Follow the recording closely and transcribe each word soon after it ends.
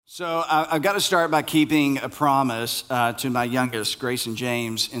So I've got to start by keeping a promise to my youngest, Grace and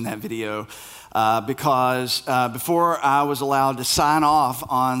James, in that video because before I was allowed to sign off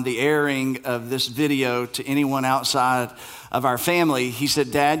on the airing of this video to anyone outside of our family, he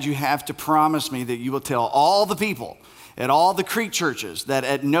said, "Dad, you have to promise me that you will tell all the people at all the Creek churches that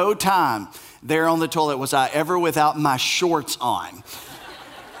at no time there on the toilet was I ever without my shorts on."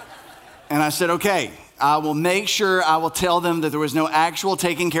 And I said, "Okay. I will make sure I will tell them that there was no actual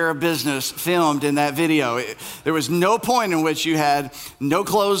taking care of business filmed in that video. There was no point in which you had no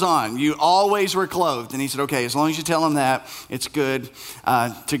clothes on. You always were clothed." And he said, "Okay, as long as you tell them that, it's good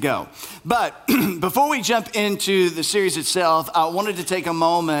to go." But before we jump into the series itself, I wanted to take a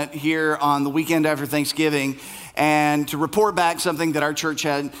moment here on the weekend after Thanksgiving and to report back something that our church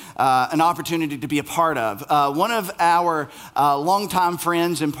had an opportunity to be a part of. One of our longtime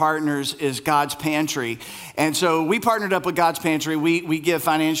friends and partners is God's Pantry. And so we partnered up with God's Pantry. We give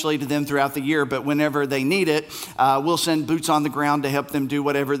financially to them throughout the year, but whenever they need it, we'll send boots on the ground to help them do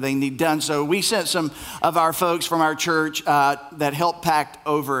whatever they need done. So we sent some of our folks from our church that helped pack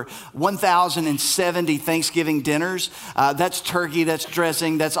over 1,070 Thanksgiving dinners. That's turkey, that's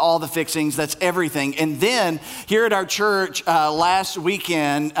dressing, that's all the fixings, that's everything. And then here at our church last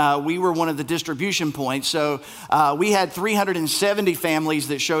weekend, we were one of the distribution points. So we had 370 families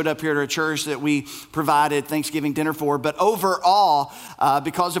that showed up here at our church that we provided Thanksgiving dinner for. But overall,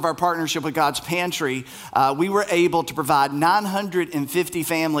 because of our partnership with God's Pantry, we were able to provide 950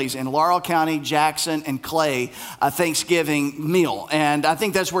 families in Laurel County, Jackson, and Clay a Thanksgiving meal. And I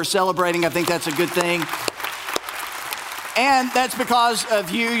think that's worth celebrating. I think that's a good thing. And that's because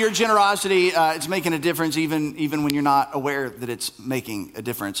of you, your generosity. It's making a difference even when you're not aware that it's making a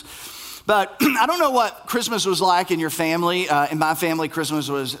difference. But I don't know what Christmas was like in your family. In my family, Christmas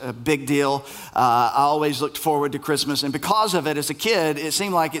was a big deal. I always looked forward to Christmas. And because of it, as a kid, it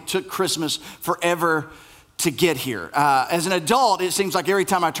seemed like it took Christmas forever to get here. As an adult, it seems like every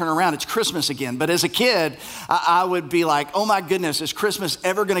time I turn around, it's Christmas again. But as a kid, I would be like, "Oh my goodness, is Christmas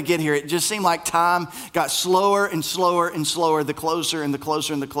ever going to get here?" It just seemed like time got slower and slower and slower the closer and the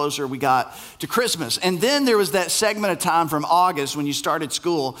closer and the closer we got to Christmas. And then there was that segment of time from August when you started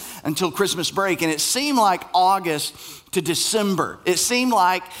school until Christmas break. And it seemed like August to December. It seemed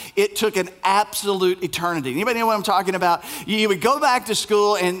like it took an absolute eternity. Anybody know what I'm talking about? You would go back to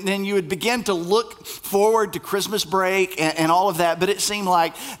school and then you would begin to look forward to Christmas break and all of that, but it seemed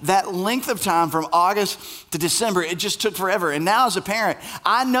like that length of time from August to December, it just took forever. And now as a parent,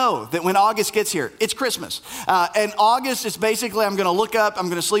 I know that when August gets here, it's Christmas. And August is basically, I'm gonna look up, I'm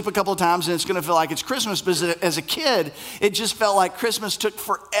gonna sleep a couple of times, and it's gonna feel like it's Christmas. But as a kid, it just felt like Christmas took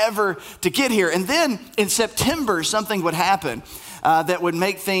forever to get here. And then in September, something would happen that would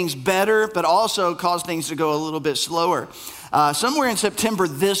make things better, but also cause things to go a little bit slower. Somewhere in September,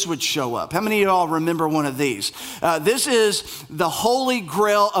 this would show up. How many of y'all remember one of these? This is the holy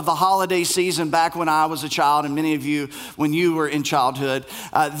grail of the holiday season back when I was a child, and many of you when you were in childhood.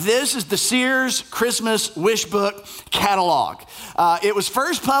 This is the Sears Christmas Wishbook catalog. It was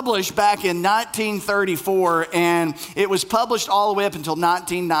first published back in 1934, and it was published all the way up until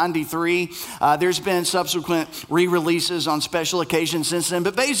 1993. There's been subsequent re-releases on special occasions since then,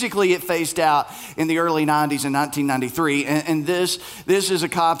 but basically it phased out in the early 90s in 1993. And this is a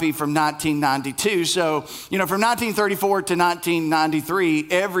copy from 1992. So, from 1934 to 1993,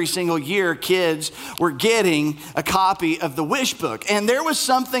 every single year, kids were getting a copy of the Wishbook. And there was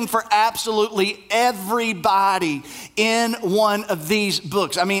something for absolutely everybody in one of these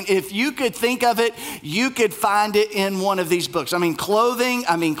books. I mean, if you could think of it, you could find it in one of these books. I mean,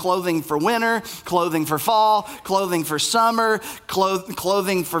 clothing for winter, clothing for fall, clothing for summer,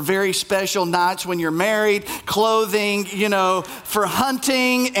 clothing for very special nights when you're married, clothing, for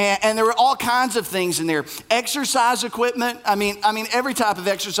hunting, and there were all kinds of things in there. Exercise equipment. I mean, every type of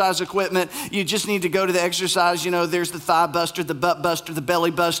exercise equipment. You just need to go to the exercise. There's the thigh buster, the butt buster, the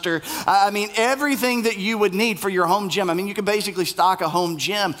belly buster. Everything that you would need for your home gym. You can basically stock a home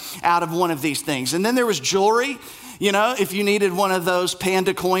gym out of one of these things. And then there was jewelry. If you needed one of those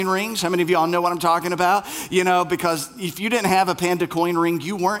panda coin rings, how many of y'all know what I'm talking about? Because if you didn't have a panda coin ring,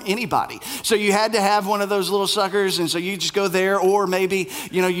 you weren't anybody. So you had to have one of those little suckers, and so you just go there, or maybe,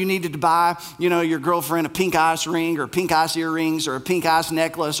 you needed to buy, your girlfriend a pink ice ring, or pink ice earrings, or a pink ice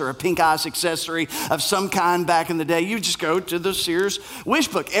necklace, or a pink ice accessory of some kind back in the day. You just go to the Sears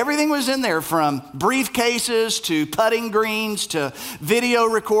Wishbook. Everything was in there, from briefcases to putting greens to video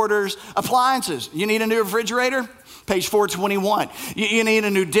recorders, appliances. You need a new refrigerator? Page 421. You need a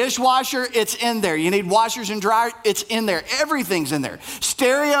new dishwasher? It's in there. You need washers and dryers? It's in there. Everything's in there.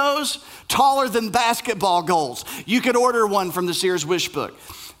 Stereos taller than basketball goals. You could order one from the Sears Wishbook.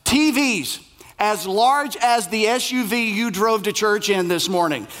 TVs as large as the SUV you drove to church in this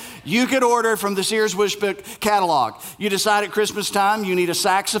morning. You could order from the Sears Wishbook catalog. You decide at Christmas time you need a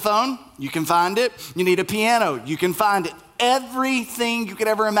saxophone, you can find it. You need a piano, you can find it. Everything you could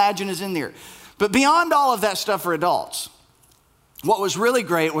ever imagine is in there. But beyond all of that stuff for adults, what was really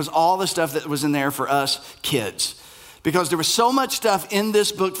great was all the stuff that was in there for us kids. Because there was so much stuff in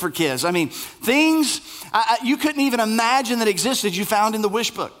this book for kids. I mean, things you couldn't even imagine that existed, you found in the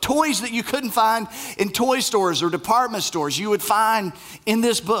Wishbook. Toys that you couldn't find in toy stores or department stores, you would find in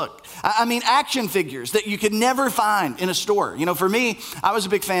this book. I mean, action figures that you could never find in a store. You know, for me, I was a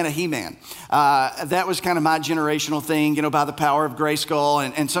big fan of He-Man. That was kind of my generational thing, you know, by the power of Grayskull.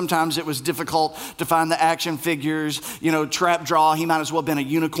 And sometimes it was difficult to find the action figures. You know, Trap Draw, he might as well have been a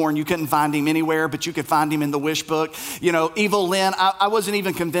unicorn. You couldn't find him anywhere, but you could find him in the Wishbook. You know, Evil Lynn, I wasn't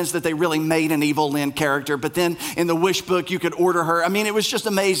even convinced that they really made an Evil Lynn character, but then in the Wishbook, you could order her. I mean, it was just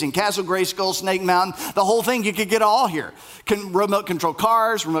amazing. Castle Grayskull, Snake Mountain, the whole thing, you could get all here. Remote control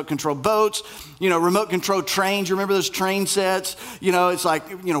cars, remote control boats, you know, remote control trains. You remember those train sets? You know, it's like,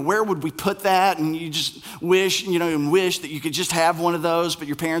 you know, where would we put that? And you just wish, you know, and wish that you could just have one of those, but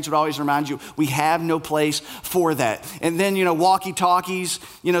your parents would always remind you, we have no place for that. And then, you know, walkie-talkies,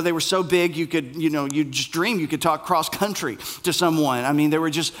 you know, they were so big, you could, you know, you just dream you could talk cross-country to someone. I mean, they were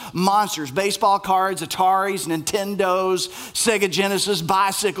just monsters. Baseball cards, Ataris, Nintendos, Sega Genesis,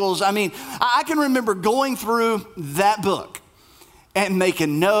 bicycles. I mean, I can remember going through that book and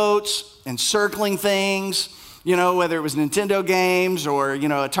making notes and circling things, you know, whether it was Nintendo games or, you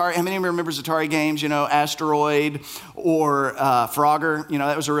know, Atari. How many remembers Atari games, you know, Asteroid or Frogger? You know,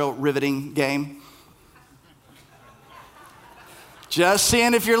 that was a real riveting game. Just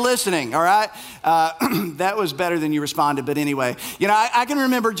seeing if you're listening, all right? That was better than you responded, but anyway. You know, I can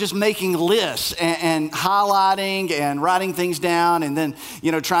remember just making lists and highlighting and writing things down and then,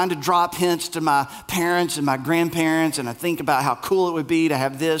 you know, trying to drop hints to my parents and my grandparents, and I think about how cool it would be to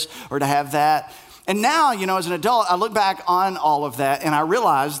have this or to have that. And now, you know, as an adult, I look back on all of that and I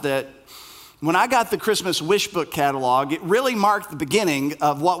realize that when I got the Christmas Wishbook catalog, it really marked the beginning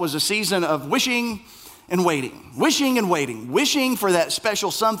of what was a season of wishing and wishing for that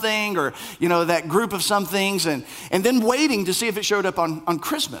special something or, you know, that group of some things, and then waiting to see if it showed up on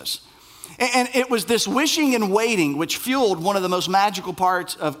Christmas. And it was this wishing and waiting which fueled one of the most magical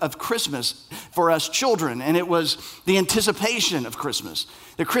parts of Christmas for us children, and it was the anticipation of Christmas.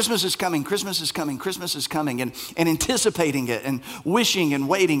 That Christmas is coming, Christmas is coming, Christmas is coming, and anticipating it and wishing and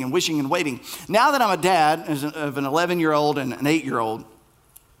waiting and wishing and waiting. Now that I'm a dad of an 11-year-old and an 8-year-old,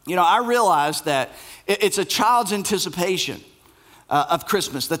 you know, I realize that it's a child's anticipation of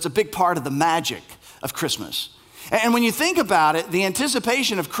Christmas that's a big part of the magic of Christmas. And when you think about it, the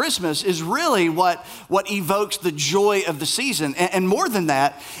anticipation of Christmas is really what evokes the joy of the season. And more than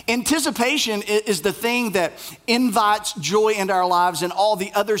that, anticipation is the thing that invites joy into our lives in all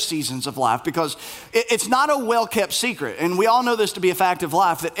the other seasons of life, because it's not a well-kept secret, and we all know this to be a fact of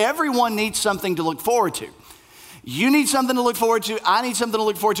life, that everyone needs something to look forward to. You need something to look forward to. I need something to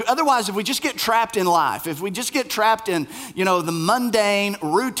look forward to. Otherwise, if we just get trapped in life, if we just get trapped in, you know, the mundane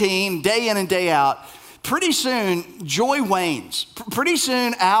routine, day in and day out, pretty soon joy wanes. Pretty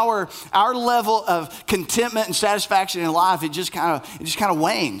soon our level of contentment and satisfaction in life, it just kind of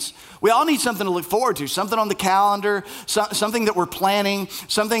wanes. We all need something to look forward to, something on the calendar, something that we're planning,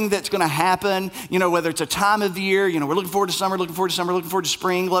 something that's going to happen, you know, whether it's a time of the year, you know, we're looking forward to summer, looking forward to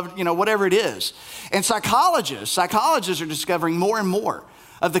spring, you know, whatever it is. And psychologists are discovering more and more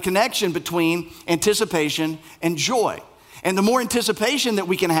of the connection between anticipation and joy. And the more anticipation that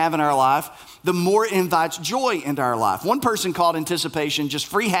we can have in our life, the more it invites joy into our life. One person called anticipation just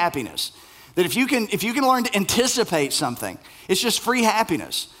free happiness. That if you can learn to anticipate something, it's just free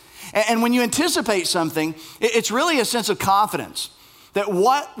happiness. And when you anticipate something, it's really a sense of confidence that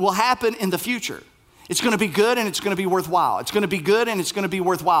what will happen in the future, it's going to be good and it's going to be worthwhile. It's going to be good and it's going to be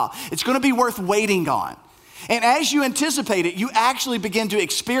worthwhile. It's going to be worth waiting on. And as you anticipate it, you actually begin to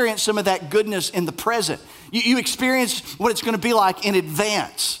experience some of that goodness in the present. You experience what it's going to be like in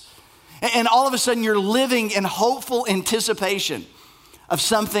advance. And all of a sudden, you're living in hopeful anticipation of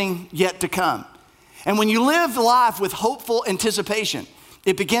something yet to come. And when you live life with hopeful anticipation,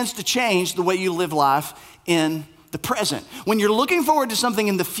 it begins to change the way you live life in the present. When you're looking forward to something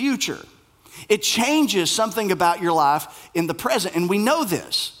in the future, it changes something about your life in the present. And we know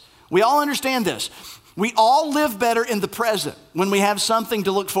this. We all understand this. We all live better in the present when we have something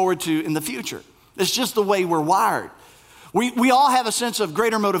to look forward to in the future. It's just the way we're wired. We all have a sense of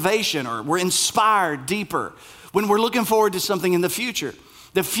greater motivation, or we're inspired deeper when we're looking forward to something in the future.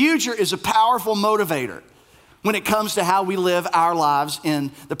 The future is a powerful motivator when it comes to how we live our lives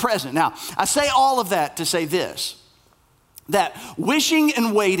in the present. Now, I say all of that to say this, that wishing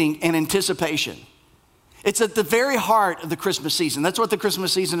and waiting and anticipation, it's at the very heart of the Christmas season. That's what the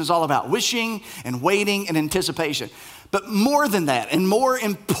Christmas season is all about, wishing and waiting and anticipation. But more than that, and more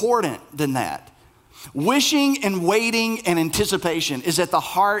important than that, wishing and waiting and anticipation is at the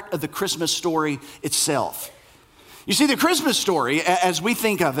heart of the Christmas story itself. You see, the Christmas story, as we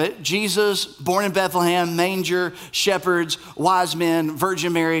think of it, Jesus, born in Bethlehem, manger, shepherds, wise men,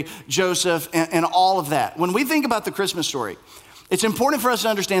 Virgin Mary, Joseph, and all of that. When we think about the Christmas story, it's important for us to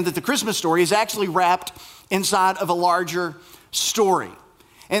understand that the Christmas story is actually wrapped inside of a larger story.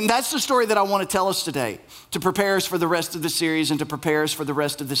 And that's the story that I want to tell us today to prepare us for the rest of the series and to prepare us for the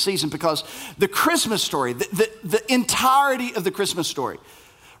rest of the season, because the Christmas story, the entirety of the Christmas story,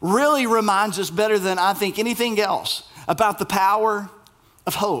 really reminds us better than I think anything else about the power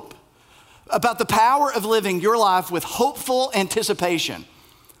of hope, about the power of living your life with hopeful anticipation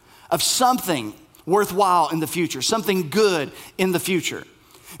of something worthwhile in the future, something good in the future.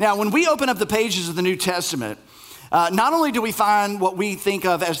 Now, when we open up the pages of the New Testament, not only do we find what we think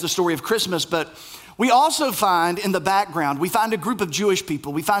of as the story of Christmas, but we also find in the background, we find a group of Jewish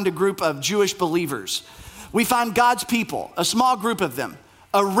people, we find a group of Jewish believers, we find God's people, a small group of them,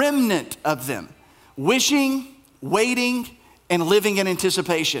 a remnant of them, wishing, waiting, and living in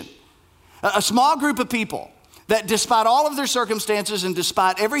anticipation. A small group of people that despite all of their circumstances and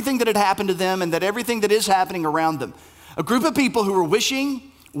despite everything that had happened to them and that everything that is happening around them, a group of people who were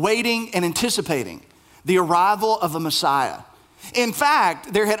wishing, waiting, and anticipating the arrival of a Messiah. In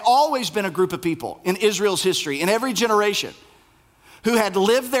fact, there had always been a group of people in Israel's history, in every generation, who had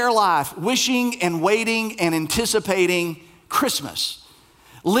lived their life wishing and waiting and anticipating Christmas,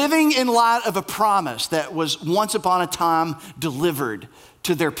 living in light of a promise that was once upon a time delivered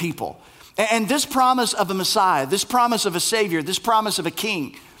to their people. And this promise of a Messiah, this promise of a Savior, this promise of a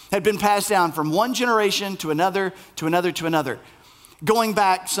King had been passed down from one generation to another, to another, to another, going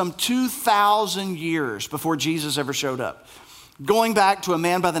back some 2,000 years before Jesus ever showed up. Going back to a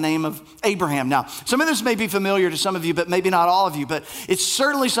man by the name of Abraham. Now, some of this may be familiar to some of you, but maybe not all of you, but it's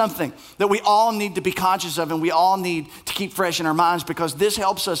certainly something that we all need to be conscious of and we all need to keep fresh in our minds, because this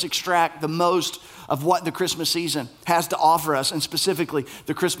helps us extract the most of what the Christmas season has to offer us, and specifically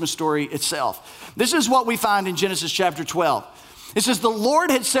the Christmas story itself. This is what we find in Genesis chapter 12. It says, the Lord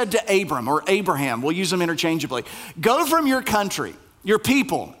had said to Abram, or Abraham, we'll use them interchangeably, go from your country, your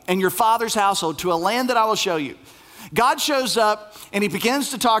people, and your father's household to a land that I will show you. God shows up and he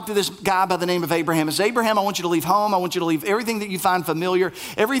begins to talk to this guy by the name of Abraham. He says, Abraham, I want you to leave home. I want you to leave everything that you find familiar,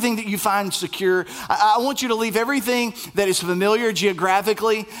 everything that you find secure. I want you to leave everything that is familiar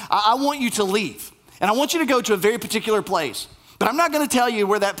geographically. I want you to leave. And I want you to go to a very particular place. But I'm not going to tell you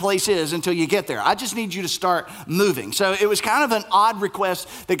where that place is until you get there. I just need you to start moving. So it was kind of an odd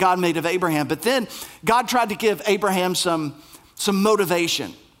request that God made of Abraham. But then God tried to give Abraham some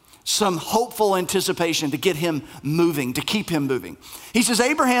motivation, some hopeful anticipation to get him moving, to keep him moving. He says,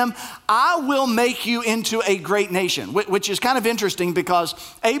 Abraham, I will make you into a great nation, which is kind of interesting because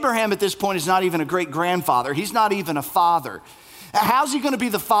Abraham at this point is not even a great grandfather. He's not even a father. How's he going to be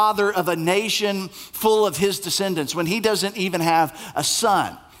the father of a nation full of his descendants when he doesn't even have a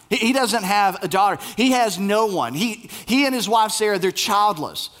son? He doesn't have a daughter. He has no one. He and his wife Sarah, they're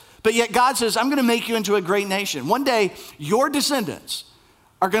childless. But yet God says, I'm going to make you into a great nation. One day, your descendants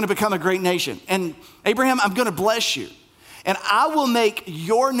are going to become a great nation. And Abraham, I'm going to bless you. And I will make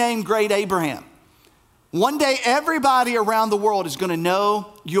your name great, Abraham. One day, everybody around the world is going to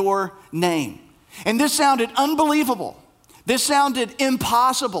know your name. And this sounded unbelievable. This sounded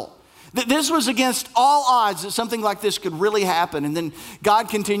impossible. This was against all odds that something like this could really happen. And then God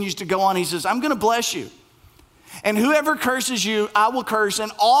continues to go on. He says, I'm going to bless you. And whoever curses you, I will curse.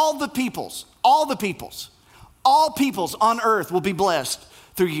 And all peoples on earth will be blessed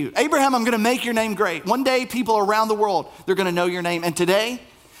through you. Abraham, I'm going to make your name great. One day, people around the world, they're going to know your name. And today,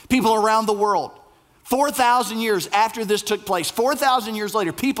 people around the world, 4,000 years after this took place, 4,000 years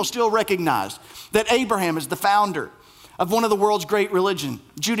later, people still recognize that Abraham is the founder of one of the world's great religion,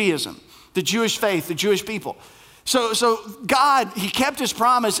 Judaism, the Jewish faith, the Jewish people. So God, he kept his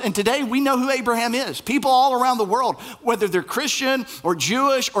promise, and today we know who Abraham is. People all around the world, whether they're Christian or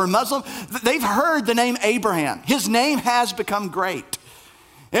Jewish or Muslim, they've heard the name Abraham. His name has become great.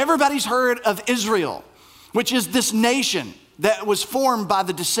 Everybody's heard of Israel, which is this nation that was formed by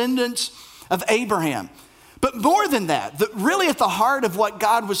the descendants of Abraham. But more than that, really at the heart of what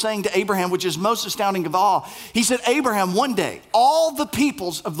God was saying to Abraham, which is most astounding of all, he said, Abraham, one day, all the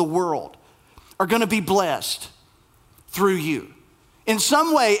peoples of the world are going to be blessed through you. In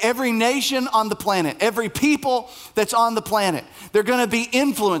some way, every nation on the planet, every people that's on the planet, they're going to be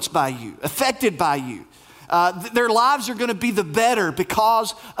influenced by you, affected by you. Their lives are going to be the better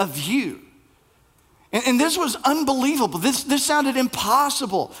because of you. And this was unbelievable. This sounded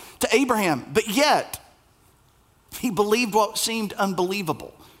impossible to Abraham, but yet he believed what seemed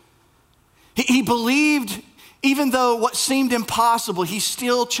unbelievable. He believed, even though what seemed impossible, he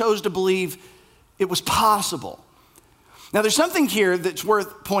still chose to believe it was possible. Now, there's something here that's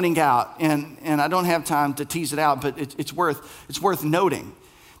worth pointing out, and I don't have time to tease it out, but it's worth noting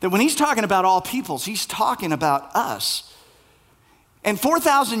that when he's talking about all peoples, he's talking about us. And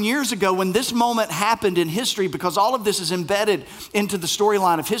 4,000 years ago, when this moment happened in history, because all of this is embedded into the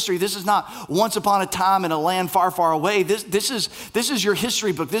storyline of history, this is not once upon a time in a land far, far away. This is your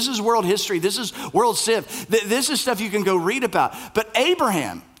history book. This is world history. This is world civ. This is stuff you can go read about. But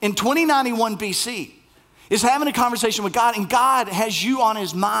Abraham, in 2091 BC, is having a conversation with God, and God has you on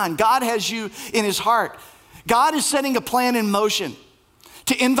his mind. God has you in his heart. God is setting a plan in motion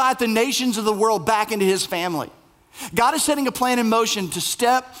to invite the nations of the world back into his family. God is setting a plan in motion to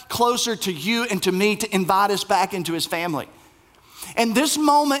step closer to you and to me, to invite us back into his family. And this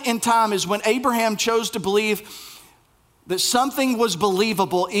moment in time is when Abraham chose to believe that something was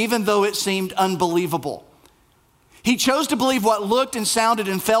believable, even though it seemed unbelievable. He chose to believe what looked and sounded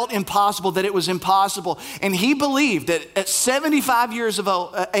and felt impossible, that it was impossible. And he believed that at 75 years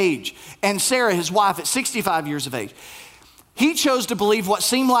of age, and Sarah, his wife, at 65 years of age, he chose to believe what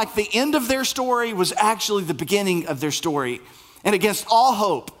seemed like the end of their story was actually the beginning of their story. And against all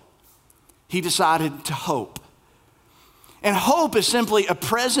hope, he decided to hope. And hope is simply a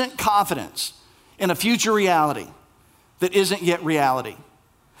present confidence in a future reality that isn't yet reality.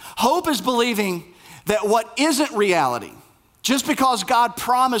 Hope is believing that what isn't reality, just because God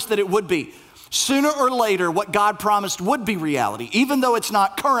promised that it would be, sooner or later what God promised would be reality, even though it's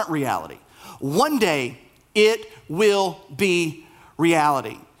not current reality. One day it will be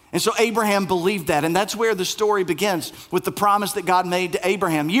reality. And so Abraham believed that, and that's where the story begins, with the promise that God made to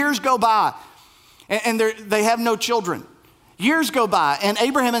Abraham. Years go by, and they have no children. Years go by, and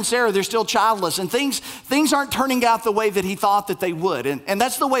Abraham and Sarah, they're still childless, and things aren't turning out the way that he thought that they would. And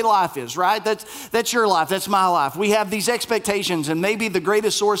that's the way life is, right? That's your life, that's my life. We have these expectations, and maybe the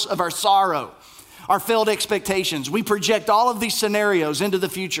greatest source of our sorrow are failed expectations. We project all of these scenarios into the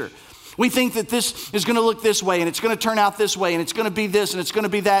future. We think that this is going to look this way, and it's going to turn out this way, and it's going to be this, and it's going to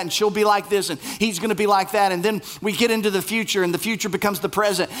be that, and she'll be like this, and he's going to be like that. And then we get into the future, and the future becomes the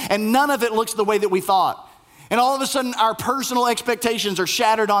present, and none of it looks the way that we thought. And all of a sudden, our personal expectations are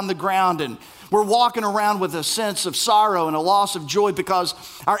shattered on the ground, and we're walking around with a sense of sorrow and a loss of joy because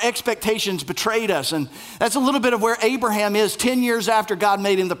our expectations betrayed us. And that's a little bit of where Abraham is 10 years after God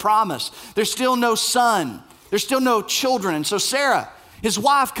made him the promise. There's still no son. There's still no children. And so Sarah, his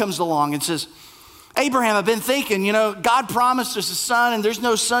wife, comes along and says, Abraham, I've been thinking, God promised us a son and there's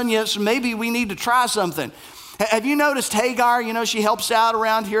no son yet, so maybe we need to try something. Have you noticed Hagar? She helps out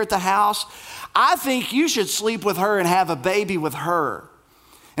around here at the house. I think you should sleep with her and have a baby with her.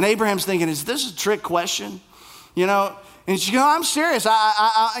 And Abraham's thinking, is this a trick question? And she goes, I'm serious.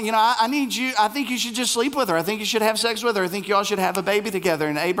 I need you. I think you should just sleep with her. I think you should have sex with her. I think you all should have a baby together.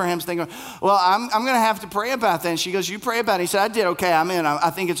 And Abraham's thinking, well, I'm going to have to pray about that. And she goes, you pray about it. He said, I did. Okay, I'm in. I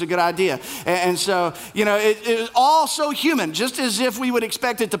think it's a good idea. And so, it was all so human, just as if we would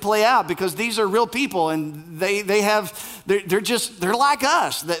expect it to play out, because these are real people and they're like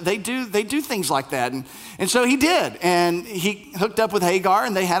us. They do things like that. And so he did. And he hooked up with Hagar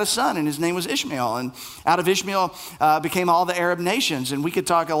and they had a son and his name was Ishmael. And out of Ishmael became all the Arab nations. And we could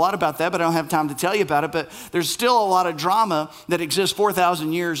talk a lot about that, but I don't have time to tell you about it. But there's still a lot of drama that exists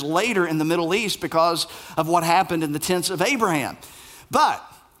 4,000 years later in the Middle East because of what happened in the tents of Abraham. But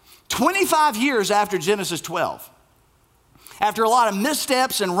 25 years after Genesis 12, after a lot of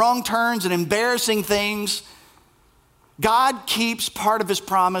missteps and wrong turns and embarrassing things, God keeps part of his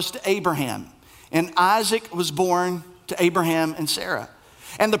promise to Abraham. And Isaac was born to Abraham and Sarah.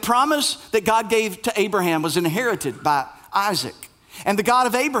 And the promise that God gave to Abraham was inherited by Isaac. And the God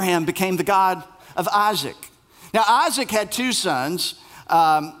of Abraham became the God of Isaac. Now, Isaac had two sons.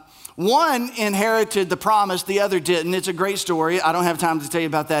 One inherited the promise, the other didn't. It's a great story. I don't have time to tell you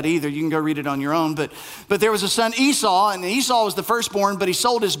about that either. You can go read it on your own. But there was a son, Esau, and Esau was the firstborn, but he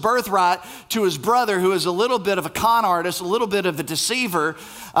sold his birthright to his brother, who is a little bit of a con artist, a little bit of a deceiver.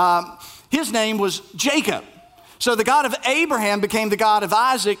 His name was Jacob. So the God of Abraham became the God of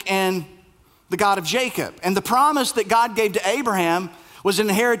Isaac and the God of Jacob. And the promise that God gave to Abraham was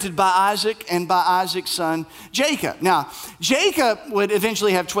inherited by Isaac and by Isaac's son, Jacob. Now, Jacob would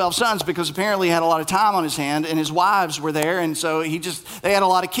eventually have 12 sons because apparently he had a lot of time on his hand and his wives were there. And so they had a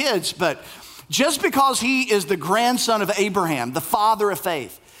lot of kids. But just because he is the grandson of Abraham, the father of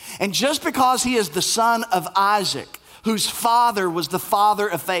faith, and just because he is the son of Isaac, whose father was the father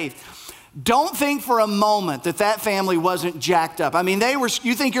of faith, don't think for a moment that family wasn't jacked up. I mean,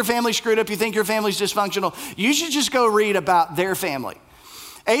 you think your family's screwed up, you think your family's dysfunctional, you should just go read about their family.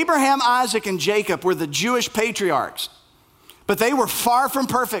 Abraham, Isaac, and Jacob were the Jewish patriarchs, but they were far from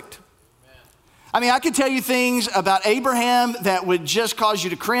perfect. I mean, I could tell you things about Abraham that would just cause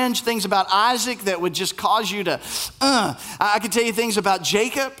you to cringe, things about Isaac that would just cause you to, I could tell you things about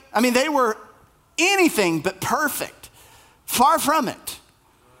Jacob. I mean, they were anything but perfect, far from it.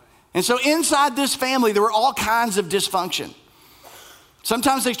 And so inside this family, there were all kinds of dysfunction.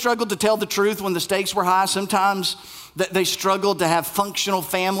 Sometimes they struggled to tell the truth when the stakes were high. Sometimes they struggled to have functional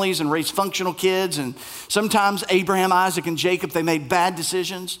families and raise functional kids. And sometimes Abraham, Isaac, and Jacob, they made bad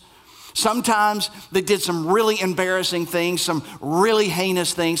decisions. Sometimes they did some really embarrassing things, some really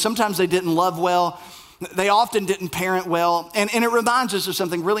heinous things. Sometimes they didn't love well. They often didn't parent well. And it reminds us of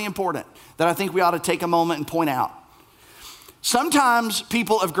something really important that I think we ought to take a moment and point out. Sometimes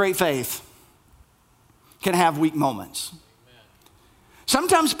people of great faith can have weak moments.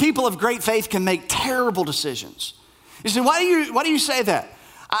 Sometimes people of great faith can make terrible decisions. You say, why do you say that?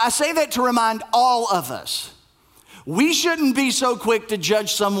 I say that to remind all of us, we shouldn't be so quick to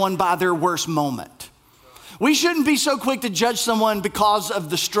judge someone by their worst moment. We shouldn't be so quick to judge someone because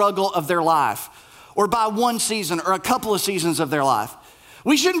of the struggle of their life, or by one season or a couple of seasons of their life.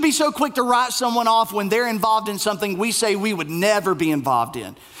 We shouldn't be so quick to write someone off when they're involved in something we say we would never be involved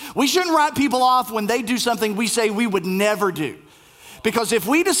in. We shouldn't write people off when they do something we say we would never do. Because if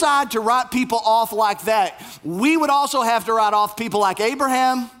we decide to write people off like that, we would also have to write off people like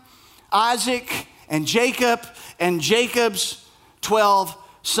Abraham, Isaac, and Jacob's 12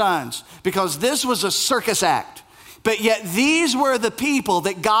 sons. Because this was a circus act. But yet these were the people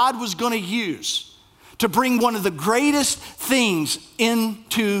that God was going to use to bring one of the greatest things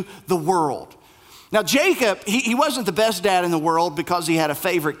into the world. Now, Jacob, he wasn't the best dad in the world because he had a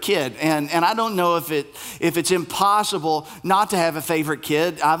favorite kid. And I don't know if it's impossible not to have a favorite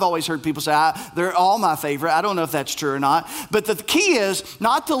kid. I've always heard people say, they're all my favorite. I don't know if that's true or not. But the key is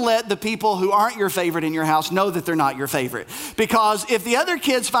not to let the people who aren't your favorite in your house know that they're not your favorite. Because if the other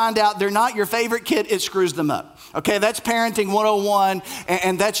kids find out they're not your favorite kid, it screws them up. Okay, that's parenting 101,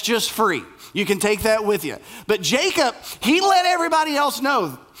 and that's just free. You can take that with you. But Jacob, he let everybody else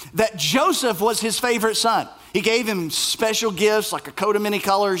know that Joseph was his favorite son. He gave him special gifts like a coat of many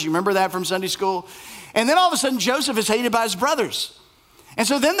colors. You remember that from Sunday school? And then all of a sudden, Joseph is hated by his brothers. And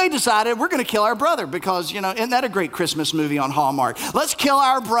so then they decided, we're going to kill our brother because, isn't that a great Christmas movie on Hallmark? Let's kill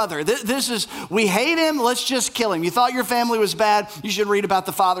our brother. We hate him, let's just kill him. You thought your family was bad, you should read about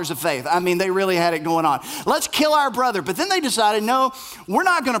the fathers of faith. I mean, they really had it going on. Let's kill our brother. But then they decided, no, we're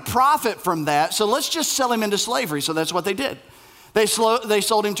not going to profit from that, so let's just sell him into slavery. So that's what they did. They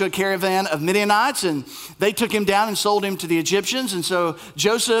sold him to a caravan of Midianites, and they took him down and sold him to the Egyptians. And so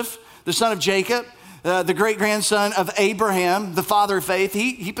Joseph, the son of Jacob, the great-grandson of Abraham, the father of faith,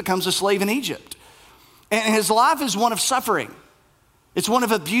 he becomes a slave in Egypt. And his life is one of suffering. It's one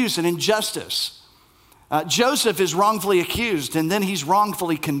of abuse and injustice. Joseph is wrongfully accused, and then he's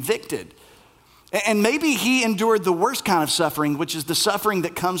wrongfully convicted. And maybe he endured the worst kind of suffering, which is the suffering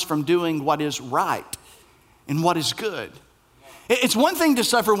that comes from doing what is right and what is good. It's one thing to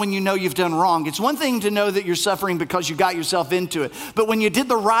suffer when you know you've done wrong. It's one thing to know that you're suffering because you got yourself into it. But when you did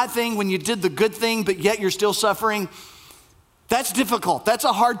the right thing, when you did the good thing, but yet you're still suffering, that's difficult. That's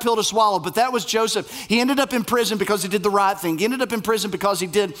a hard pill to swallow. But that was Joseph. He ended up in prison because he did the right thing. He ended up in prison because he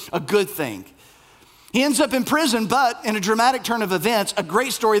did a good thing. He ends up in prison, but in a dramatic turn of events, a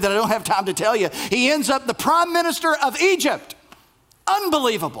great story that I don't have time to tell you, he ends up the prime minister of Egypt.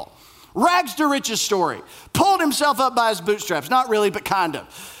 Unbelievable. Rags to riches story. Pulled himself up by his bootstraps. Not really, but kind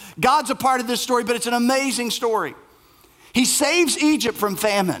of. God's a part of this story, but it's an amazing story. He saves Egypt from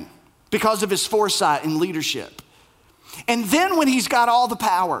famine because of his foresight and leadership. And then when he's got all the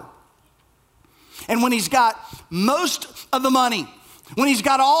power, and when he's got most of the money, when he's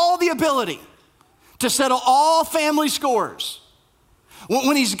got all the ability to settle all family scores,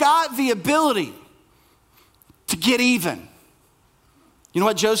 when he's got the ability to get even, you know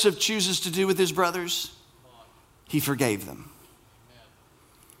what Joseph chooses to do with his brothers? He forgave them.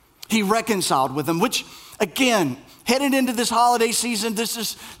 He reconciled with them, which, again, headed into this holiday season, this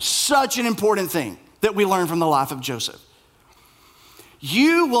is such an important thing that we learn from the life of Joseph.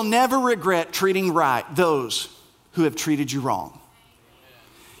 You will never regret treating right those who have treated you wrong.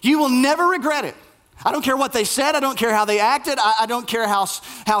 You will never regret it. I don't care what they said. I don't care how they acted. I don't care how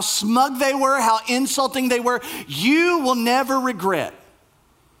smug they were, how insulting they were. You will never regret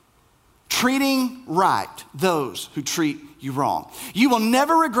treating right those who treat you wrong. You will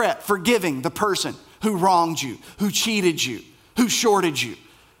never regret forgiving the person who wronged you, who cheated you, who shorted you.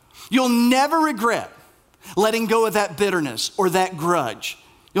 You'll never regret letting go of that bitterness or that grudge.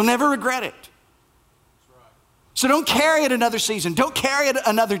 You'll never regret it. So don't carry it another season. Don't carry it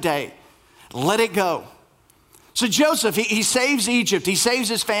another day. Let it go. So Joseph, he saves Egypt. He saves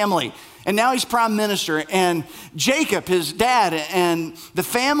his family. And now he's prime minister. And Jacob, his dad, and the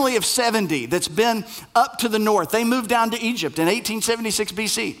family of 70 that's been up to the north, they moved down to Egypt in 1876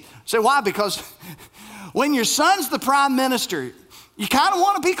 BC. So why? Because when your son's the prime minister, you kind of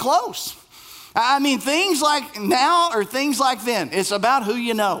want to be close. I mean, things like now or things like then, it's about who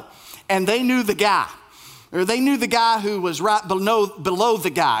you know. And they knew the guy. Or they knew the guy who was right below the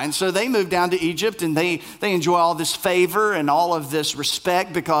guy. And so they moved down to Egypt, and they enjoy all this favor and all of this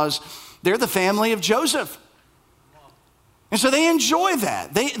respect because they're the family of Joseph. And so they enjoy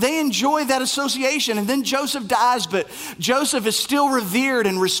that. They enjoy that association. And then Joseph dies, but Joseph is still revered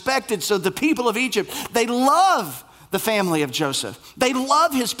and respected. So the people of Egypt, they love the family of Joseph. They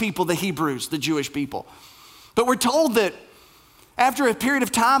love his people, the Hebrews, the Jewish people. But we're told that after a period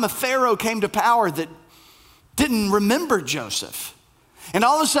of time, a Pharaoh came to power that didn't remember Joseph. And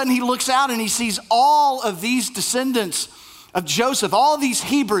all of a sudden he looks out and he sees all of these descendants of Joseph, all of these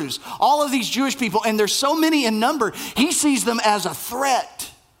Hebrews, all of these Jewish people, and there's so many in number, he sees them as a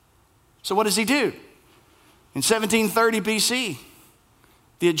threat. So what does he do? In 1730 BC,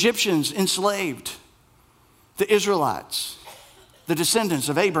 the Egyptians enslaved the Israelites, the descendants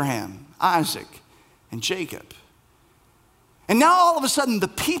of Abraham, Isaac, and Jacob. And now all of a sudden the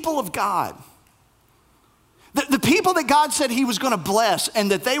people of God, the people that God said he was going to bless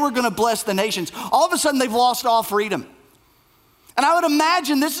and that they were going to bless the nations, all of a sudden they've lost all freedom. And I would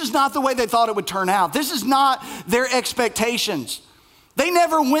imagine this is not the way they thought it would turn out. This is not their expectations. They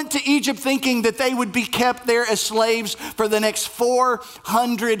never went to Egypt thinking that they would be kept there as slaves for the next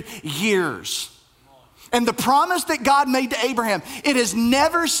 400 years. And the promise that God made to Abraham, it has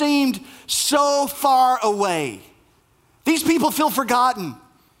never seemed so far away. These people feel forgotten.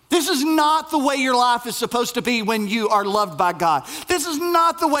 This is not the way your life is supposed to be when you are loved by God. This is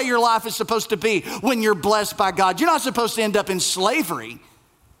not the way your life is supposed to be when you're blessed by God. You're not supposed to end up in slavery.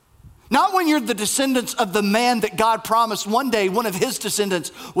 Not when you're the descendants of the man that God promised one day one of his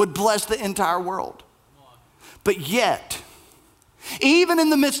descendants would bless the entire world. But yet, even in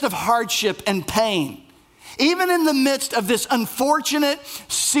the midst of hardship and pain, even in the midst of this unfortunate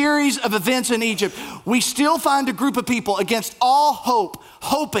series of events in Egypt, we still find a group of people against all hope,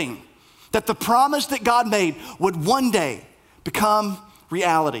 hoping that the promise that God made would one day become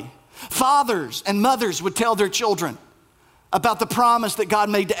reality. Fathers and mothers would tell their children about the promise that God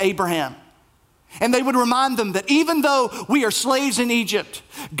made to Abraham. And they would remind them that even though we are slaves in Egypt,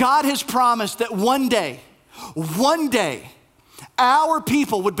 God has promised that one day, our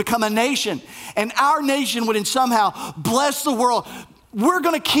people would become a nation, and our nation would somehow bless the world. We're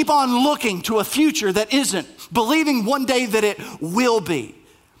going to keep on looking to a future that isn't, believing one day that it will be.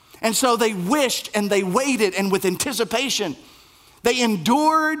 And so they wished and they waited, and with anticipation, they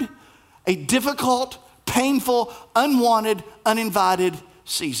endured a difficult, painful, unwanted, uninvited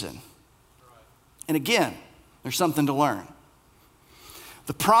season. And again, there's something to learn.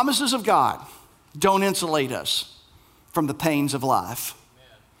 The promises of God don't insulate us from the pains of life.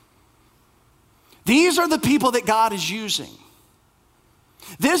 These are the people that God is using.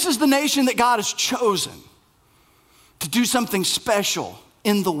 This is the nation that God has chosen to do something special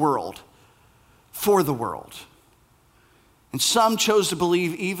in the world, for the world. And some chose to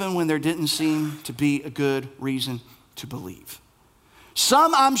believe even when there didn't seem to be a good reason to believe.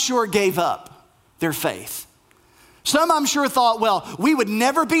 Some, I'm sure, gave up their faith. Some, I'm sure, thought, well, we would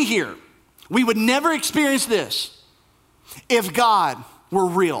never be here. We would never experience this if God were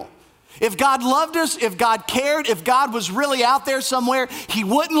real. If God loved us, if God cared, if God was really out there somewhere, he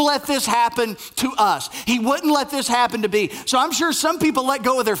wouldn't let this happen to us. He wouldn't let this happen to be. So I'm sure some people let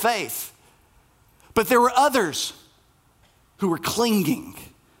go of their faith. But there were others who were clinging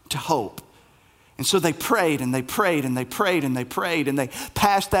to hope. And so they prayed and they prayed and they prayed and they prayed and they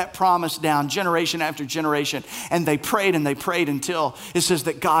passed that promise down generation after generation. And they prayed until it says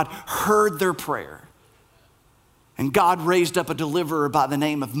that God heard their prayer. And God raised up a deliverer by the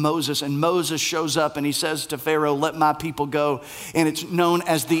name of Moses. And Moses shows up and he says to Pharaoh, let my people go. And it's known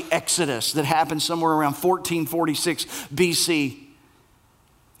as the Exodus that happened somewhere around 1446 BC.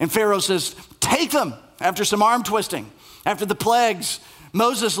 And Pharaoh says, take them after some arm twisting, after the plagues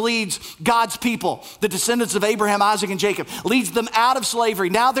Moses leads God's people, the descendants of Abraham, Isaac, and Jacob, leads them out of slavery.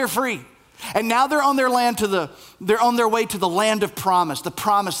 Now they're free. And now they're on their way to the land of promise, the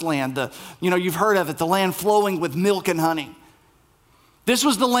promised land. You've heard of it, the land flowing with milk and honey. This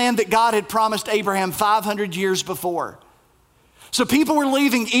was the land that God had promised Abraham 500 years before. So people were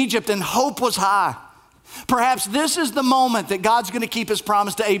leaving Egypt and hope was high. Perhaps this is the moment that God's going to keep his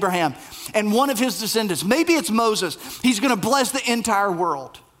promise to Abraham and one of his descendants. Maybe it's Moses. He's going to bless the entire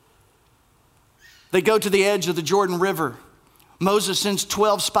world. They go to the edge of the Jordan River. Moses sends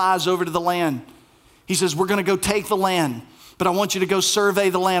 12 spies over to the land. He says, we're going to go take the land, but I want you to go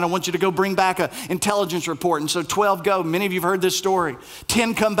survey the land. I want you to go bring back an intelligence report. And so 12 go. Many of you have heard this story.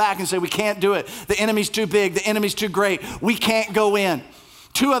 10 come back and say, we can't do it. The enemy's too big. The enemy's too great. We can't go in.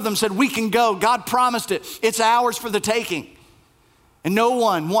 2 of them said, we can go. God promised it. It's ours for the taking. And no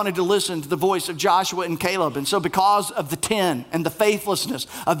one wanted to listen to the voice of Joshua and Caleb. And so because of the 10 and the faithlessness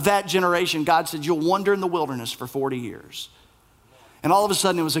of that generation, God said, you'll wander in the wilderness for 40 years. And all of a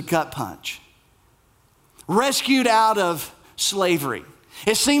sudden it was a gut punch. Rescued out of slavery.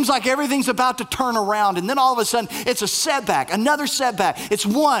 It seems like everything's about to turn around, and then all of a sudden it's a setback, another setback. It's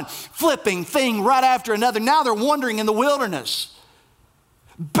one flipping thing right after another. Now they're wandering in the wilderness.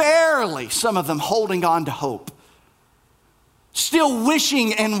 Barely, some of them holding on to hope. Still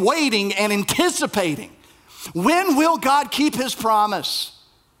wishing and waiting and anticipating. When will God keep his promise?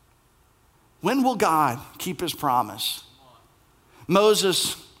 When will God keep his promise?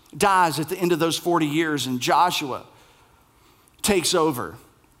 Moses dies at the end of those 40 years, and Joshua takes over.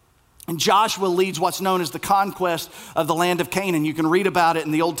 And Joshua leads what's known as the conquest of the land of Canaan. You can read about it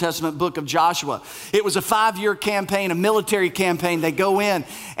in the Old Testament book of Joshua. It was a 5-year campaign, a military campaign. They go in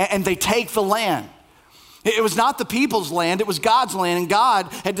and they take the land. It was not the people's land, it was God's land, and God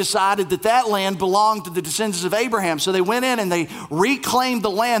had decided that that land belonged to the descendants of Abraham. So they went in and they reclaimed the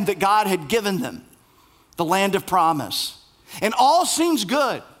land that God had given them, the land of promise. And all seems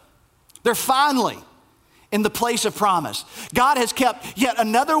good. They're finally in the place of promise. God has kept yet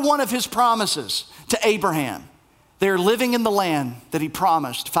another one of his promises to Abraham. They're living in the land that he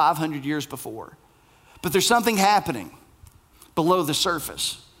promised 500 years before. But there's something happening below the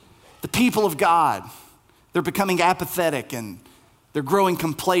surface. The people of God, they're becoming apathetic and they're growing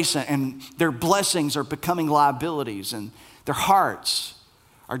complacent, and their blessings are becoming liabilities, and their hearts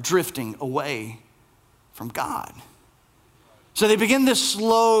are drifting away from God. So they begin this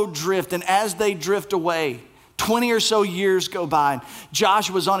slow drift, and as they drift away, 20 or so years go by, and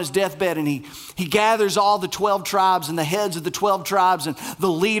Joshua's on his deathbed, and he gathers all the 12 tribes and the heads of the 12 tribes and the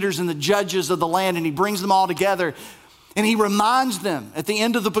leaders and the judges of the land, and he brings them all together, and he reminds them, at the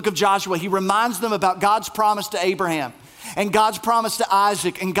end of the book of Joshua, he reminds them about God's promise to Abraham and God's promise to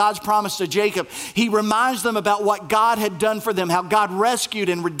Isaac and God's promise to Jacob. He reminds them about what God had done for them, how God rescued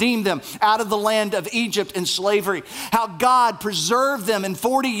and redeemed them out of the land of Egypt and slavery, how God preserved them in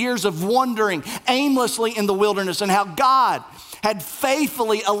 40 years of wandering aimlessly in the wilderness, and how God had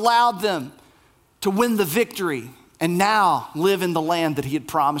faithfully allowed them to win the victory and now live in the land that he had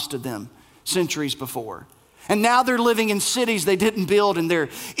promised to them centuries before. And now they're living in cities they didn't build, and they're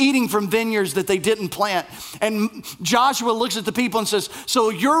eating from vineyards that they didn't plant. And Joshua looks at the people and says, so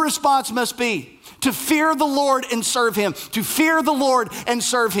your response must be to fear the Lord and serve him, to fear the Lord and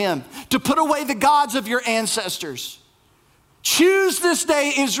serve him, to put away the gods of your ancestors. Choose this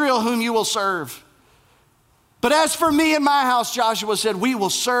day, Israel, whom you will serve. But as for me and my house, Joshua said, we will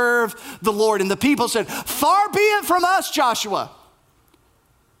serve the Lord. And the people said, far be it from us, Joshua,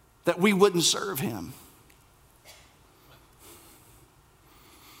 that we wouldn't serve him.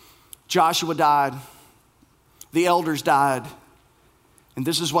 Joshua died, the elders died, and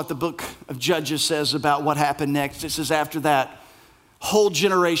this is what the book of Judges says about what happened next. It says after that whole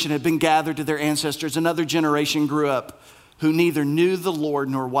generation had been gathered to their ancestors, another generation grew up who neither knew the Lord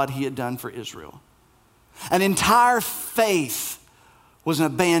nor what he had done for Israel. An entire faith was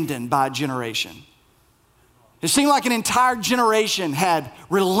abandoned by a generation. It seemed like an entire generation had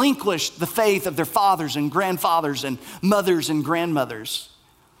relinquished the faith of their fathers and grandfathers and mothers and grandmothers.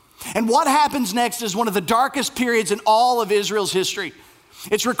 And what happens next is one of the darkest periods in all of Israel's history.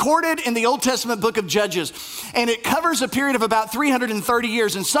 It's recorded in the Old Testament book of Judges, and it covers a period of about 330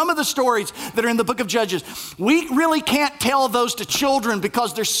 years. And some of the stories that are in the book of Judges, we really can't tell those to children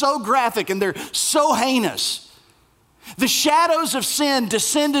because they're so graphic and they're so heinous. The shadows of sin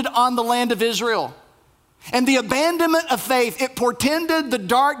descended on the land of Israel. And the abandonment of faith, it portended the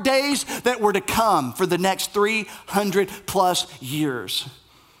dark days that were to come for the next 300 plus years.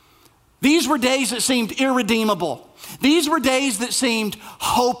 These were days that seemed irredeemable. These were days that seemed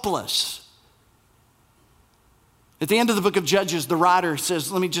hopeless. At the end of the book of Judges, the writer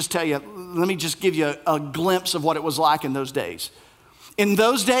says, let me just give you a glimpse of what it was like in those days. In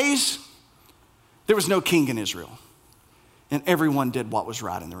those days, there was no king in Israel, and everyone did what was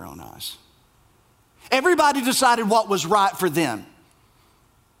right in their own eyes. Everybody decided what was right for them.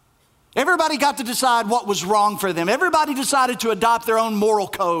 Everybody got to decide what was wrong for them. Everybody decided to adopt their own moral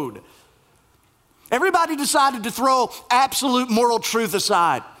code. Everybody decided to throw absolute moral truth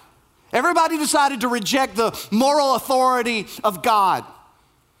aside. Everybody decided to reject the moral authority of God,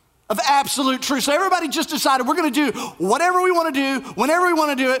 of absolute truth. So everybody just decided we're going to do whatever we want to do, whenever we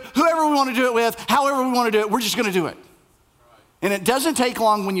want to do it, whoever we want to do it with, however we want to do it, we're just going to do it. And it doesn't take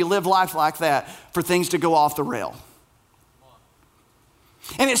long when you live life like that for things to go off the rail.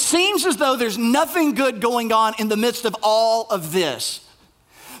 And it seems as though there's nothing good going on in the midst of all of this.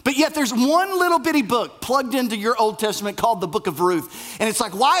 But yet there's one little bitty book plugged into your Old Testament called the book of Ruth. And it's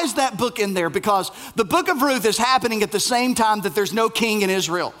like, why is that book in there? Because the book of Ruth is happening at the same time that there's no king in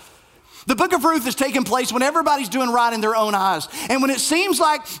Israel. The book of Ruth is taking place when everybody's doing right in their own eyes. And when it seems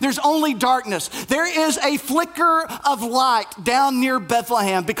like there's only darkness, there is a flicker of light down near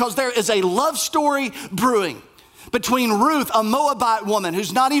Bethlehem because there is a love story brewing between Ruth, a Moabite woman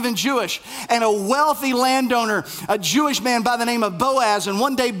who's not even Jewish, and a wealthy landowner, a Jewish man by the name of Boaz. And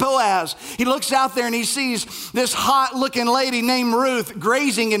one day Boaz, he looks out there and he sees this hot looking lady named Ruth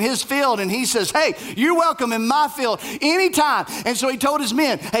grazing in his field. And he says, hey, you're welcome in my field anytime. And so he told his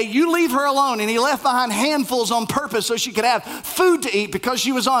men, hey, you leave her alone. And he left behind handfuls on purpose so she could have food to eat because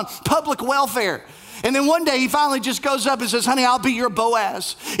she was on public welfare. And then one day he finally just goes up and says, honey, I'll be your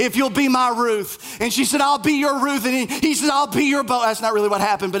Boaz if you'll be my Ruth. And she said, I'll be your Ruth. And he said, I'll be your Boaz. That's not really what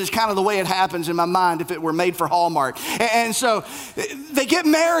happened, but it's kind of the way it happens in my mind if it were made for Hallmark. And so they get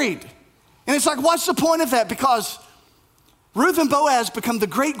married. And it's like, what's the point of that? Because Ruth and Boaz become the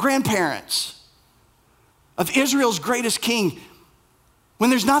great-grandparents of Israel's greatest king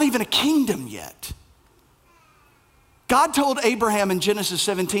when there's not even a kingdom yet. God told Abraham in Genesis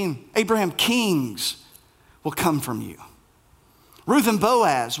 17, Abraham, kings will come from you. Ruth and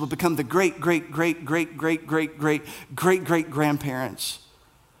Boaz will become the great-grandparents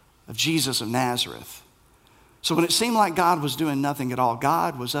of Jesus of Nazareth. So when it seemed like God was doing nothing at all,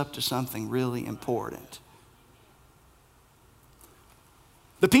 God was up to something really important.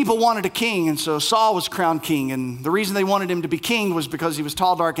 The people wanted a king, and so Saul was crowned king. And the reason they wanted him to be king was because he was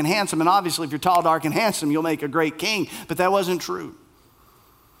tall, dark, and handsome. And obviously, if you're tall, dark, and handsome, you'll make a great king. But that wasn't true.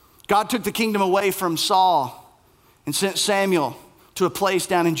 God took the kingdom away from Saul and sent Samuel to a place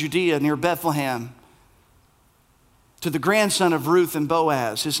down in Judea near Bethlehem to the grandson of Ruth and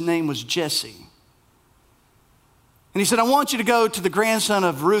Boaz. His name was Jesse. And he said, I want you to go to the grandson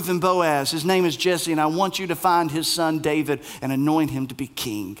of Ruth and Boaz. His name is Jesse, and I want you to find his son David and anoint him to be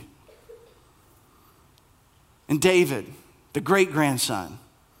king. And David, the great-grandson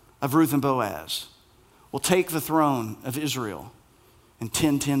of Ruth and Boaz, will take the throne of Israel in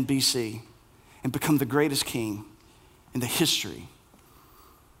 1010 BC and become the greatest king in the history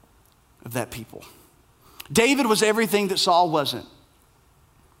of that people. David was everything that Saul wasn't.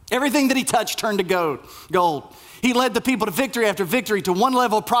 Everything that he touched turned to gold. He led the people to victory after victory, to one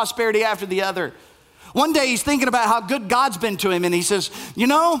level of prosperity after the other. One day he's thinking about how good God's been to him, and he says, you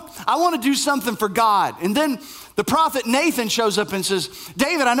know, I want to do something for God. And then the prophet Nathan shows up and says,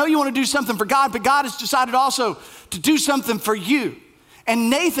 David, I know you want to do something for God, but God has decided also to do something for you.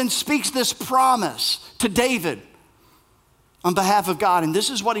 And Nathan speaks this promise to David on behalf of God. And this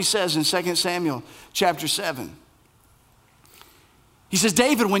is what he says in 2 Samuel chapter 7. He says,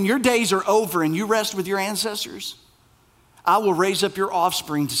 David, when your days are over and you rest with your ancestors, I will raise up your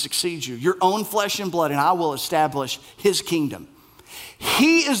offspring to succeed you, your own flesh and blood, and I will establish his kingdom.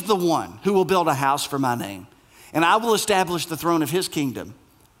 He is the one who will build a house for my name, and I will establish the throne of his kingdom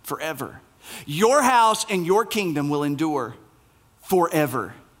forever. Your house and your kingdom will endure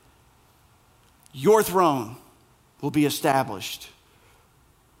forever. Your throne will be established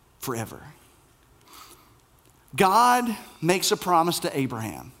forever. God makes a promise to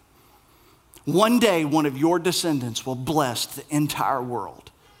Abraham. One day, one of your descendants will bless the entire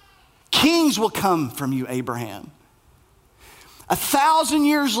world. Kings will come from you, Abraham. 1,000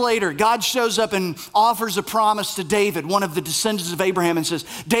 years later, God shows up and offers a promise to David, one of the descendants of Abraham, and says,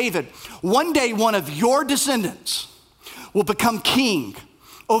 David, one day one of your descendants will become king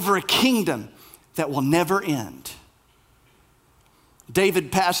over a kingdom that will never end.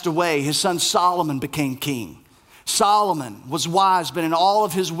 David passed away. His son Solomon became king. Solomon was wise, but in all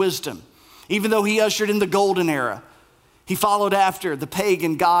of his wisdom, even though he ushered in the golden era, he followed after the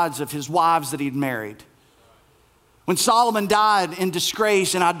pagan gods of his wives that he'd married. When Solomon died in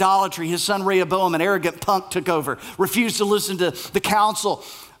disgrace and idolatry, his son Rehoboam, an arrogant punk, took over, refused to listen to the counsel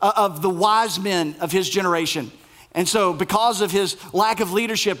of the wise men of his generation. And so because of his lack of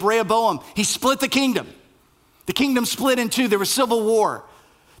leadership, Rehoboam, he split the kingdom. The kingdom split in two. There was civil war.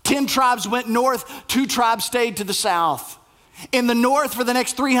 10 tribes went north, 2 tribes stayed to the south. In the north, for the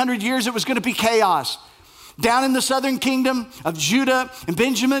next 300 years, it was going to be chaos. Down in the southern kingdom of Judah and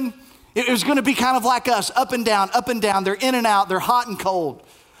Benjamin, it was going to be kind of like us, up and down, up and down. They're in and out, they're hot and cold.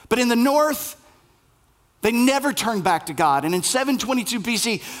 But in the north, they never turned back to God. And in 722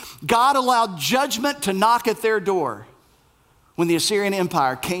 BC, God allowed judgment to knock at their door when the Assyrian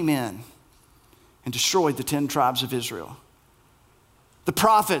Empire came in and destroyed the 10 tribes of Israel. The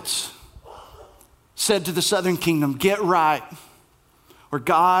prophets said to the southern kingdom, get right, or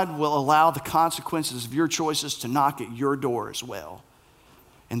God will allow the consequences of your choices to knock at your door as well.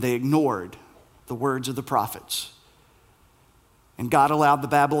 And they ignored the words of the prophets. And God allowed the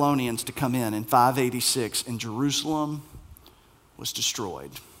Babylonians to come in 586, and Jerusalem was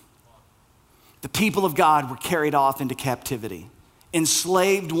destroyed. The people of God were carried off into captivity,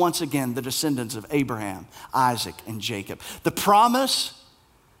 enslaved once again, the descendants of Abraham, Isaac, and Jacob. The promise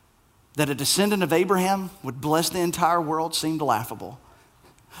that a descendant of Abraham would bless the entire world seemed laughable.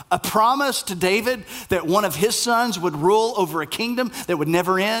 A promise to David that one of his sons would rule over a kingdom that would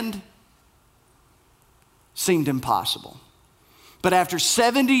never end seemed impossible. But after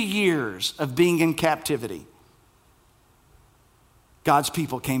 70 years of being in captivity, God's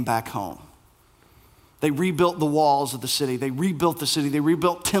people came back home. They rebuilt the walls of the city. They rebuilt the city. They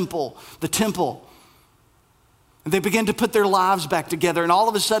rebuilt the temple. And they began to put their lives back together. And all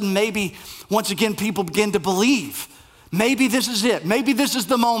of a sudden, maybe once again, people begin to believe. Maybe this is it. Maybe this is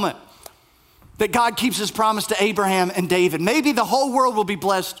the moment that God keeps his promise to Abraham and David. Maybe the whole world will be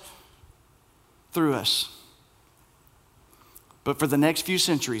blessed through us. But for the next few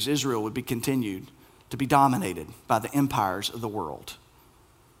centuries, Israel would be continued to be dominated by the empires of the world.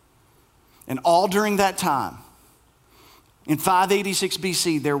 And all during that time, in 586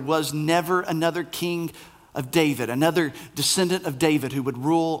 BC, there was never another king of David, another descendant of David who would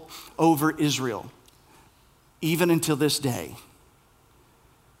rule over Israel, even until this day.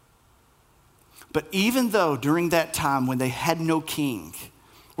 But even though during that time when they had no king,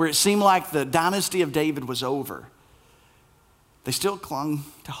 where it seemed like the dynasty of David was over, they still clung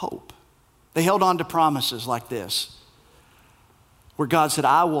to hope. They held on to promises like this, where God said,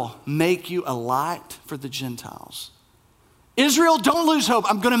 I will make you a light for the Gentiles. Israel, don't lose hope.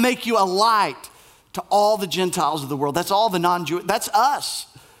 I'm going to make you a light to all the Gentiles of the world. That's all the non-Jewish, that's us.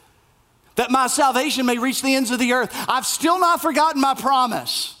 That my salvation may reach the ends of the earth. I've still not forgotten my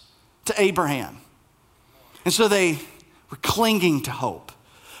promise to Abraham. And so they were clinging to hope.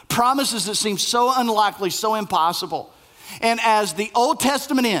 Promises that seem so unlikely, so impossible. And as the Old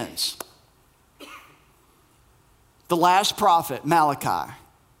Testament ends, the last prophet, Malachi,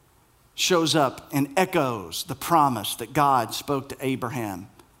 shows up and echoes the promise that God spoke to Abraham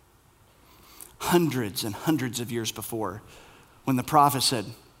hundreds and hundreds of years before, when the prophet said,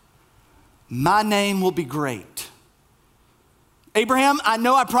 my name will be great. Abraham, I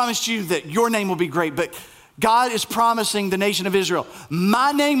know I promised you that your name will be great, but God is promising the nation of Israel,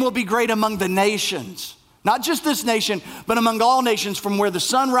 my name will be great among the nations. Not just this nation, but among all nations, from where the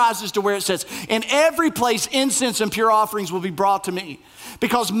sun rises to where it sets. In every place, incense and pure offerings will be brought to me,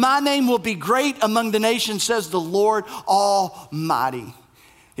 because my name will be great among the nations, says the Lord Almighty.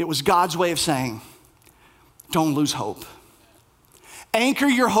 It was God's way of saying, don't lose hope. Anchor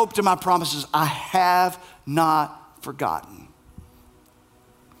your hope to my promises. I have not forgotten.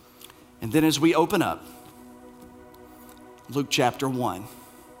 And then as we open up Luke chapter 1,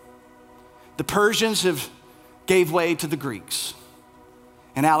 the Persians have gave way to the Greeks,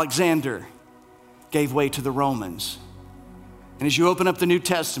 and Alexander gave way to the Romans. And as you open up the New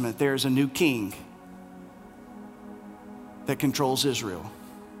Testament, there's a new king that controls Israel.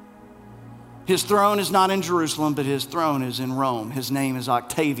 His throne is not in Jerusalem, but his throne is in Rome. His name is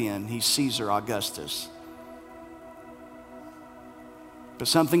Octavian. He's Caesar Augustus. But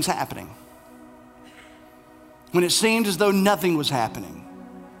something's happening. When it seemed as though nothing was happening,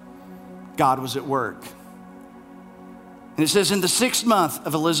 God was at work. And it says, in the 6th month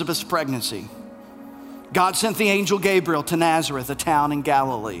of Elizabeth's pregnancy, God sent the angel Gabriel to Nazareth, a town in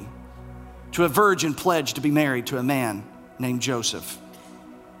Galilee, to a virgin pledged to be married to a man named Joseph,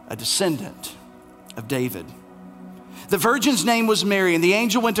 a descendant of David. The virgin's name was Mary, and the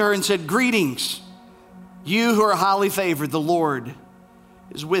angel went to her and said, greetings, you who are highly favored, the Lord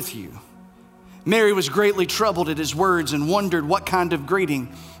is with you. Mary was greatly troubled at his words and wondered what kind of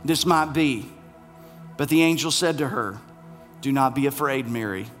greeting this might be. But the angel said to her, "Do not be afraid,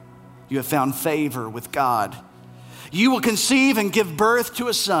 Mary. You have found favor with God. You will conceive and give birth to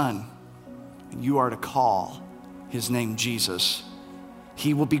a son, and you are to call his name Jesus.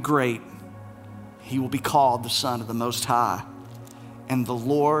 He will be great. He will be called the Son of the Most High. And the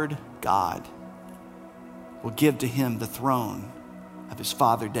Lord God will give to him the throne of his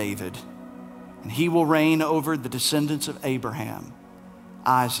father David. And he will reign over the descendants of Abraham,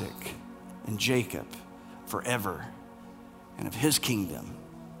 Isaac, and Jacob forever. And of his kingdom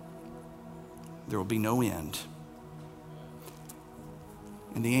there will be no end."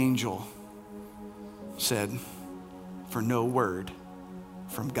 And the angel said, "For no word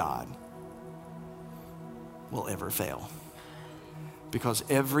from God will ever fail." Because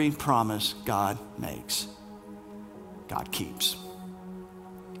every promise God makes, God keeps.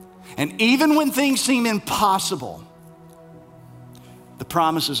 And even when things seem impossible, the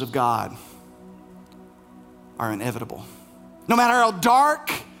promises of God are inevitable. No matter how dark,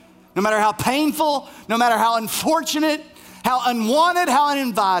 no matter how painful, no matter how unfortunate, how unwanted, how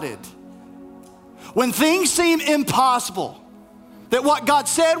uninvited, when things seem impossible, that what God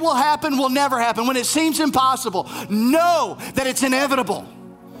said will happen will never happen, when it seems impossible, know that it's inevitable.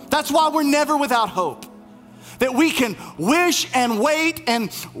 That's why we're never without hope. That we can wish and wait and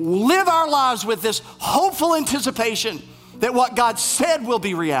live our lives with this hopeful anticipation that what God said will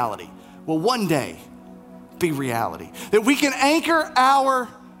be reality will one day be reality. That we can anchor our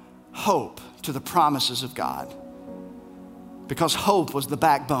hope to the promises of God. Because hope was the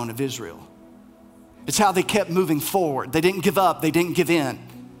backbone of Israel. It's how they kept moving forward. They didn't give up, they didn't give in.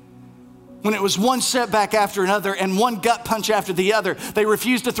 When it was one setback after another and one gut punch after the other, they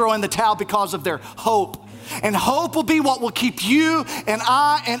refused to throw in the towel because of their hope. And hope will be what will keep you and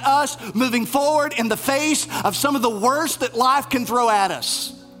I and us moving forward in the face of some of the worst that life can throw at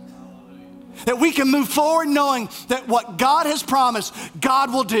us. That we can move forward knowing that what God has promised,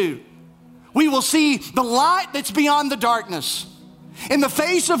 God will do. We will see the light that's beyond the darkness. In the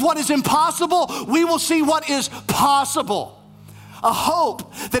face of what is impossible, we will see what is possible. A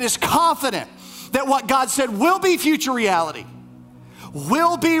hope that is confident that what God said will be future reality,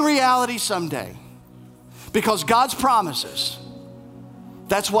 will be reality someday. Because God's promises,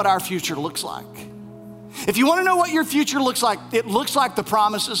 that's what our future looks like. If you want to know what your future looks like, it looks like the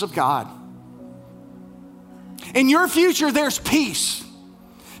promises of God. In your future, there's peace.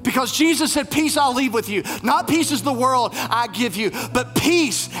 Because Jesus said, "Peace I'll leave with you." Not peace as the world I give you, but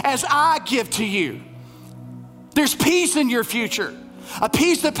peace as I give to you. There's peace in your future. A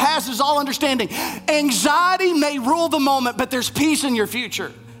peace that passes all understanding. Anxiety may rule the moment, but there's peace in your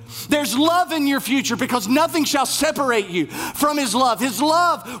future. There's love in your future because nothing shall separate you from his love. His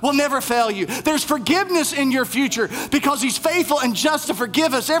love will never fail you. There's forgiveness in your future because he's faithful and just to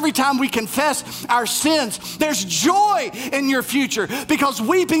forgive us every time we confess our sins. There's joy in your future because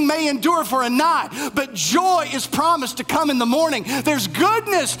weeping may endure for a night, but joy is promised to come in the morning. There's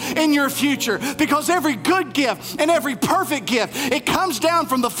goodness in your future because every good gift and every perfect gift, it comes down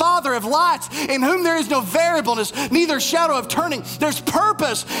from the Father of lights, in whom there is no variableness, neither shadow of turning. There's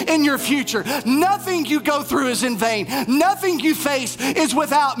purpose in your future. Nothing you go through is in vain. Nothing you face is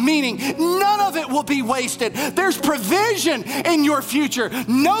without meaning. None of it will be wasted. There's provision in your future.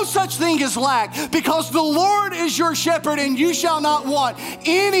 No such thing as lack, because the Lord is your shepherd and you shall not want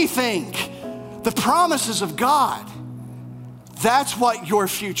anything. The promises of God. That's what your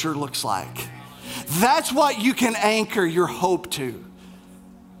future looks like. That's what you can anchor your hope to.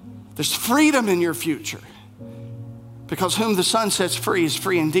 There's freedom in your future. Because whom the Son sets free is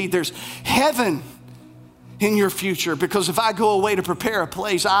free indeed. There's heaven in your future. Because if I go away to prepare a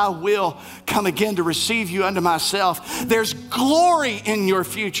place, I will come again to receive you unto myself. There's glory in your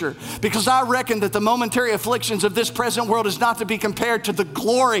future. Because I reckon that the momentary afflictions of this present world is not to be compared to the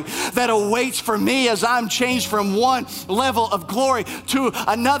glory that awaits for me as I'm changed from one level of glory to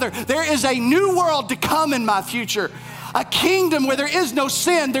another. There is a new world to come in my future. A kingdom where there is no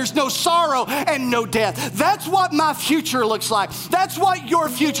sin, there's no sorrow, and no death. That's what my future looks like. That's what your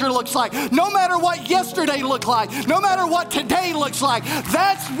future looks like. No matter what yesterday looked like, no matter what today looks like,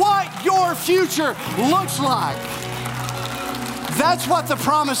 that's what your future looks like. That's what the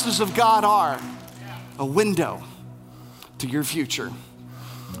promises of God are. A window to your future.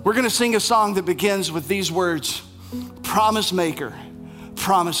 We're going to sing a song that begins with these words: promise maker,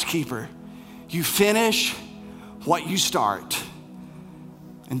 promise keeper. You finish what you start.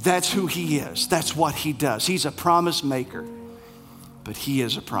 And that's who he is. That's what he does. He's a promise maker, but he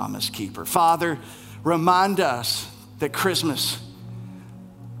is a promise keeper. Father, remind us that Christmas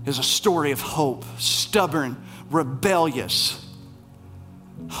is a story of hope, stubborn, rebellious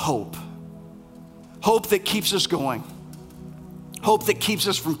hope. Hope that keeps us going. Hope that keeps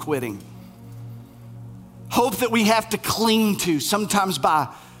us from quitting. Hope that we have to cling to, sometimes by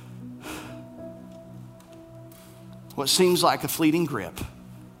what seems like a fleeting grip.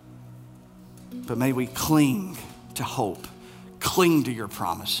 But may we cling to hope, cling to your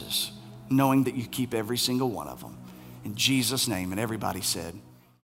promises, knowing that you keep every single one of them. In Jesus' name, and everybody said,